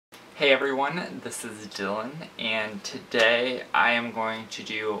Hey everyone, this is Dylan, and today I am going to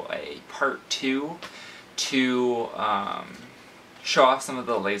do a part 2 to show off some of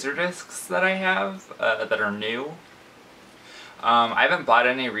the Laserdiscs that I have that are new. I haven't bought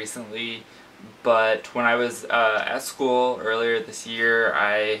any recently, but when I was at school earlier this year,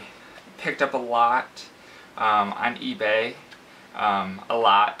 I picked up a lot on eBay. A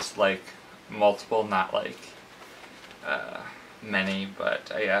lot, like multiple, not like many,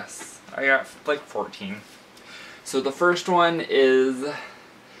 but I guess I got like 14. So the first one is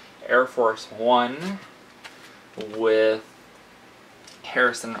Air Force One with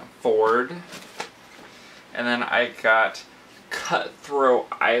Harrison Ford, and then I got Cutthroat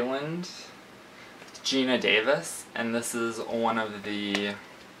Island with Gina Davis, and this is one of the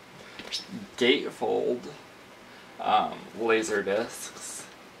gatefold laser discs,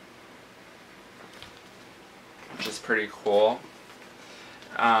 which is pretty cool.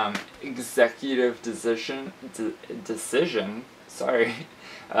 Executive Decision, sorry,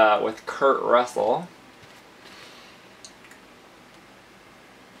 with Kurt Russell.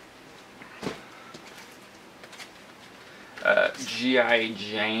 G.I.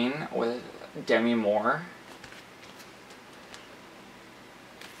 Jane with Demi Moore.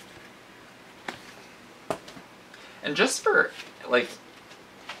 And just for, like,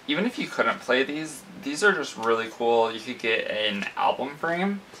 even if you couldn't play these are just really cool. You could get an album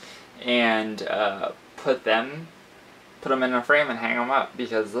frame and put them in a frame and hang them up,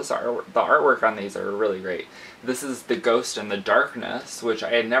 because the artwork on these are really great. This is The Ghost in the Darkness, which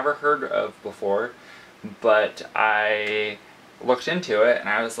I had never heard of before, but I looked into it and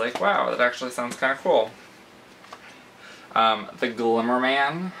I was like, wow, that actually sounds kind of cool. The Glimmer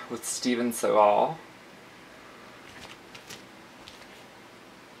Man with Steven Seagal.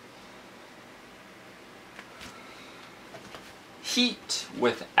 Heat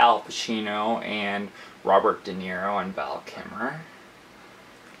with Al Pacino and Robert De Niro and Val Kilmer.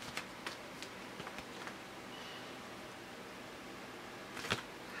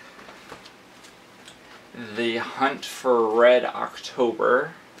 The Hunt for Red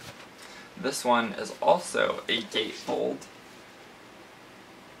October. This one is also a gatefold.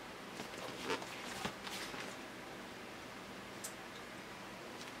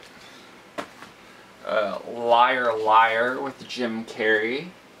 Liar Liar with Jim Carrey.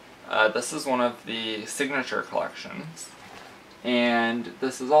 This is one of the signature collections, and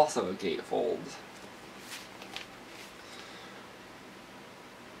this is also a gatefold.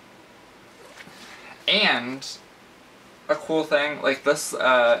 And a cool thing, like this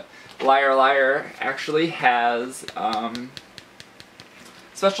Liar Liar actually has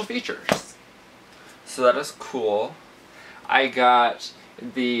special features, so that is cool. I got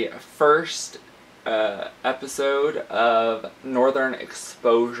the first episode of Northern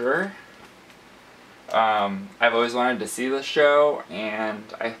Exposure. I've always wanted to see this show, and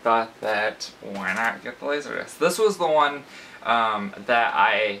I thought that why not get the Laserdisc? This was the one that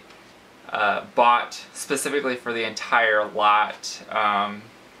I bought specifically for the entire lot,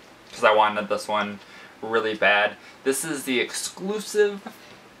 because I wanted this one really bad. This is the exclusive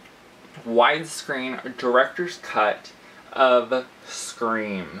widescreen director's cut of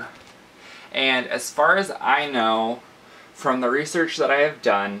Scream. And as far as I know, from the research that I have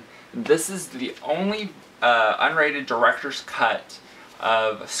done, this is the only unrated director's cut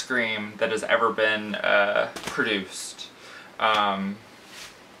of Scream that has ever been produced.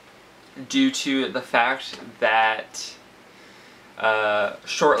 Due to the fact that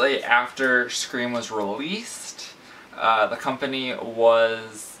shortly after Scream was released, the company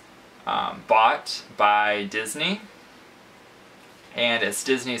was bought by Disney. And it's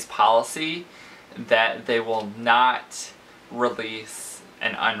Disney's policy that they will not release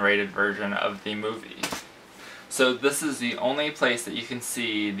an unrated version of the movie. So this is the only place that you can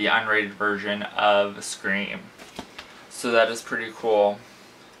see the unrated version of Scream. So that is pretty cool.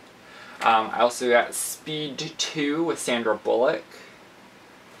 I also got Speed 2 with Sandra Bullock.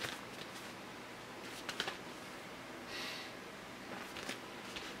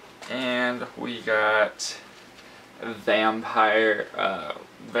 And we got Vampires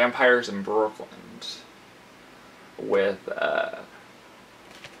in Brooklyn with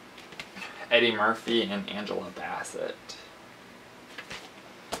Eddie Murphy and Angela Bassett.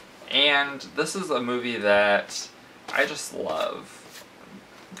 And this is a movie that I just love.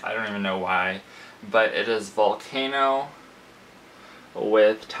 I don't even know why, but it is Volcano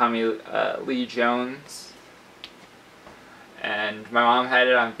with Tommy Lee Jones. And my mom had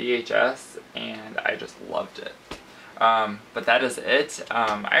it on VHS, and I just loved it. But that is it.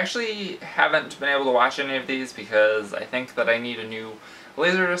 I actually haven't been able to watch any of these because I think that I need a new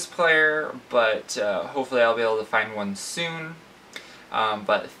Laserdisc player, but hopefully I'll be able to find one soon.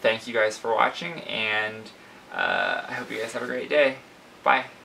 But thank you guys for watching, and I hope you guys have a great day. Bye.